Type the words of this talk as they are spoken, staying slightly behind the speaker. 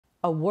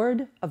A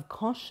word of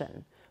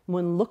caution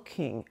when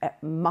looking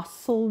at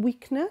muscle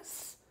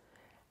weakness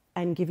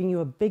and giving you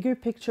a bigger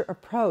picture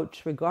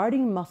approach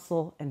regarding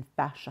muscle and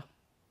fascia.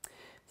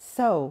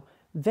 So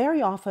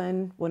very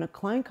often when a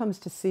client comes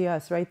to see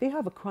us, right, they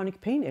have a chronic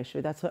pain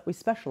issue. That's what we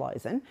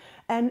specialize in.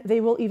 And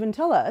they will even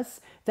tell us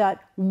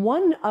that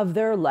one of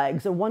their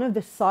legs or one of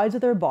the sides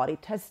of their body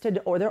tested,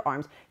 or their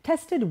arms,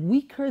 tested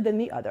weaker than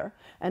the other.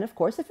 And of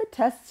course, if it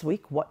tests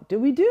weak, what do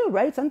we do,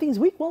 right? Something's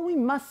weak, well, we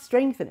must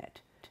strengthen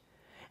it.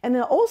 And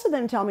they'll also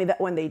then tell me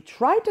that when they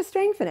tried to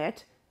strengthen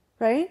it,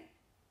 right,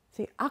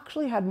 they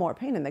actually had more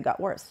pain and they got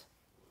worse.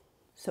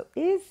 So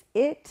is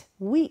it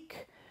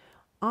weak?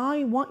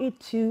 I want you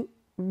to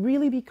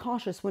really be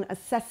cautious when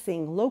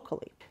assessing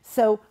locally.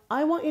 So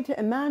I want you to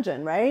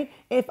imagine, right,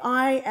 if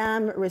I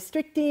am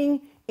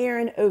restricting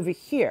Aaron over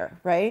here,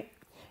 right,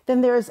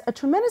 then there's a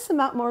tremendous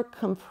amount more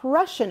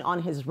compression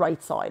on his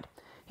right side.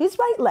 His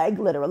right leg,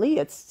 literally,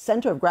 its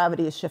center of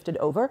gravity is shifted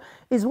over,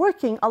 is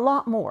working a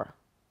lot more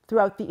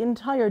throughout the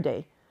entire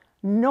day,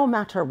 no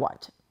matter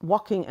what,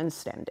 walking and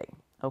standing,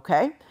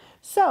 okay?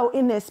 So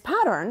in this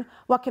pattern,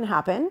 what can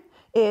happen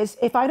is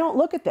if I don't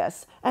look at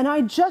this and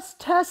I just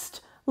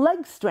test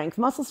leg strength,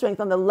 muscle strength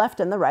on the left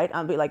and the right,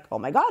 I'll be like, oh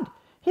my God,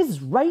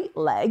 his right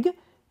leg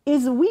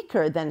is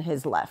weaker than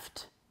his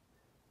left.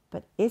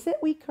 But is it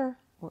weaker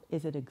or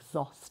is it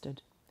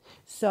exhausted?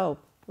 So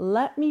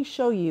let me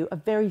show you a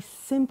very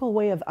simple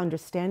way of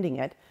understanding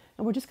it.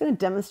 And we're just going to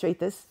demonstrate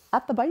this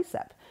at the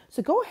bicep.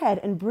 So go ahead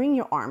and bring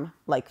your arm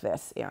like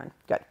this, Aaron.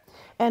 Good.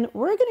 And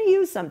we're going to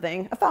use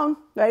something, a phone,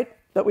 right,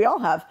 that we all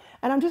have.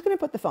 And I'm just going to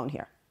put the phone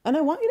here. And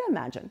I want you to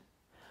imagine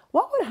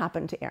what would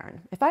happen to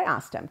Aaron if I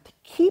asked him to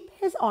keep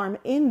his arm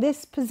in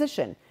this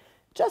position,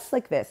 just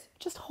like this,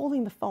 just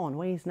holding the phone,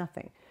 weighs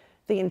nothing,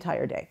 the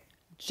entire day,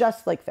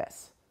 just like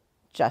this,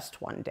 just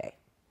one day.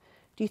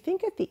 Do you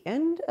think at the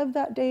end of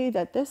that day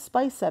that this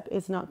bicep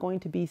is not going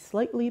to be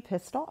slightly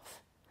pissed off?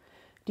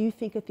 Do you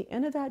think at the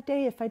end of that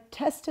day, if I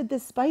tested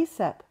this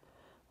bicep,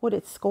 would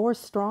it score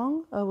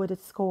strong or would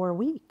it score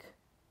weak?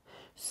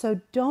 So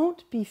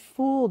don't be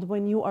fooled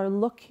when you are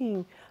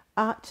looking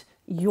at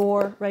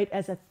your, right,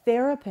 as a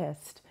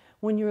therapist,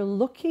 when you're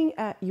looking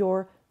at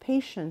your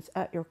patients,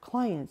 at your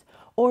clients,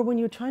 or when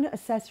you're trying to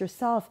assess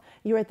yourself,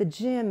 you're at the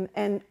gym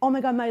and, oh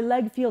my God, my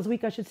leg feels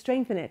weak, I should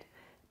strengthen it.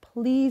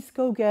 Please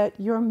go get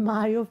your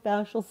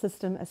myofascial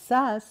system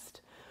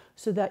assessed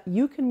so that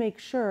you can make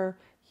sure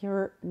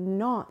you're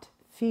not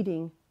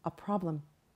feeding a problem.